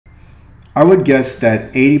I would guess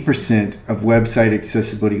that 80% of website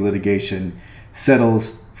accessibility litigation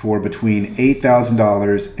settles for between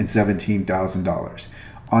 $8,000 and $17,000.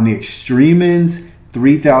 On the extreme ends,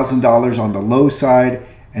 $3,000 on the low side,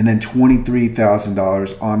 and then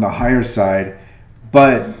 $23,000 on the higher side.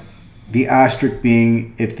 But the asterisk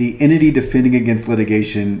being, if the entity defending against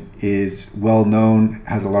litigation is well known,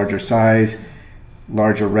 has a larger size,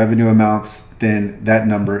 larger revenue amounts, then that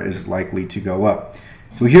number is likely to go up.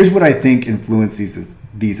 So here's what I think influences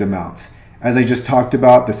these amounts. As I just talked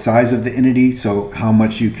about, the size of the entity, so how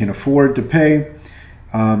much you can afford to pay.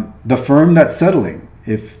 The firm that's settling.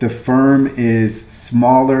 If the firm is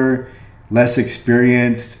smaller, less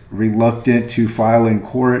experienced, reluctant to file in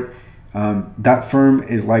court, that firm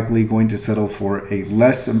is likely going to settle for a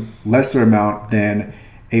lesser amount than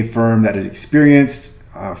a firm that is experienced,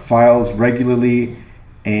 files regularly,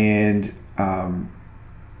 and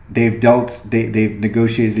they've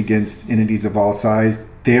negotiated against entities of all size.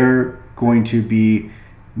 They're going to be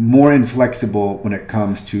more inflexible when it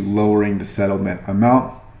comes to lowering the settlement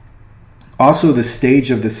amount. Also, the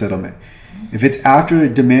stage of the settlement. If it's after a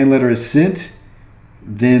demand letter is sent,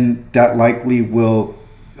 then that likely will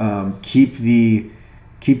keep the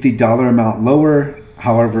dollar amount lower.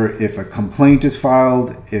 However, if a complaint is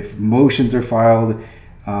filed, if motions are filed,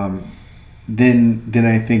 then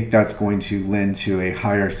I think that's going to lend to a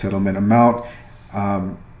higher settlement amount.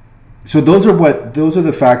 So those are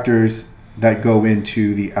the factors that go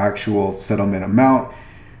into the actual settlement amount.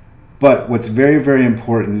 But what's very, very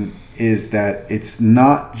important is that it's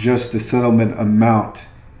not just the settlement amount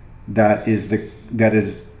that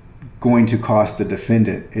is going to cost the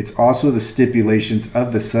defendant. It's also the stipulations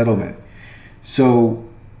of the settlement. So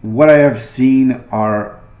what I have seen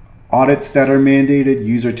are audits that are mandated,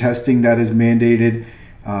 user testing that is mandated,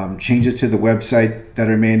 changes to the website that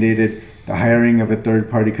are mandated, the hiring of a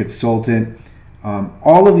third-party consultant.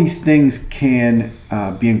 All of these things can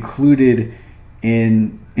be included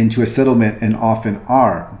into a settlement, and often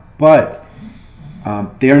are, but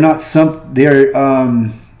they are not some.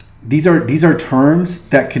 These are terms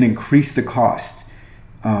that can increase the cost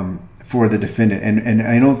for the defendant, and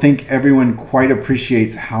I don't think everyone quite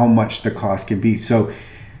appreciates how much the cost can be. So,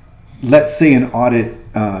 let's say an audit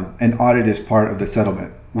is part of the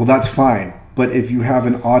settlement. Well, that's fine, but if you have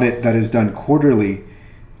an audit that is done quarterly,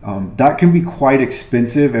 that can be quite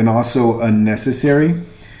expensive and also unnecessary.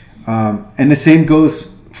 And the same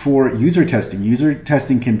goes for user testing. User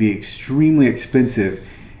testing can be extremely expensive,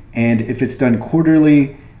 and if it's done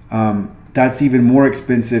quarterly, that's even more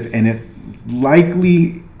expensive. And it's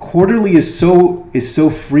likely quarterly is so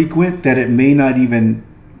frequent that it may not even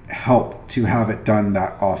help to have it done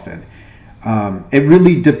that often. It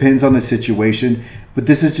really depends on the situation, but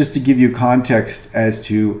this is just to give you context as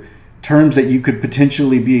to terms that you could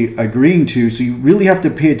potentially be agreeing to. So you really have to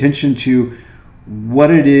pay attention to what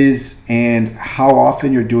it is and how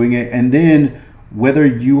often you're doing it, and then whether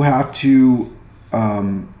you have to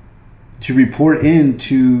report in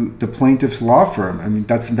to the plaintiff's law firm. I mean,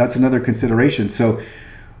 that's another consideration. So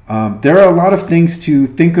there are a lot of things to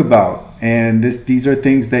think about, and these are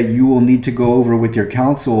things that you will need to go over with your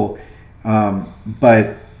counsel.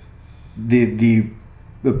 But the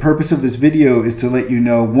purpose of this video is to let you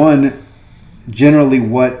know, one, generally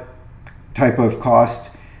what type of cost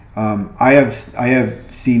I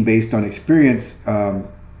have seen based on experience,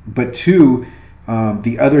 but two,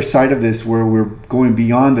 the other side of this, where we're going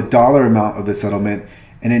beyond the dollar amount of the settlement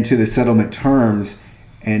and into the settlement terms.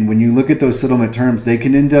 And when you look at those settlement terms, they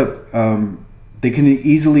can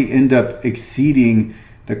easily end up exceeding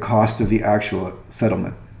the cost of the actual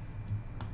settlement.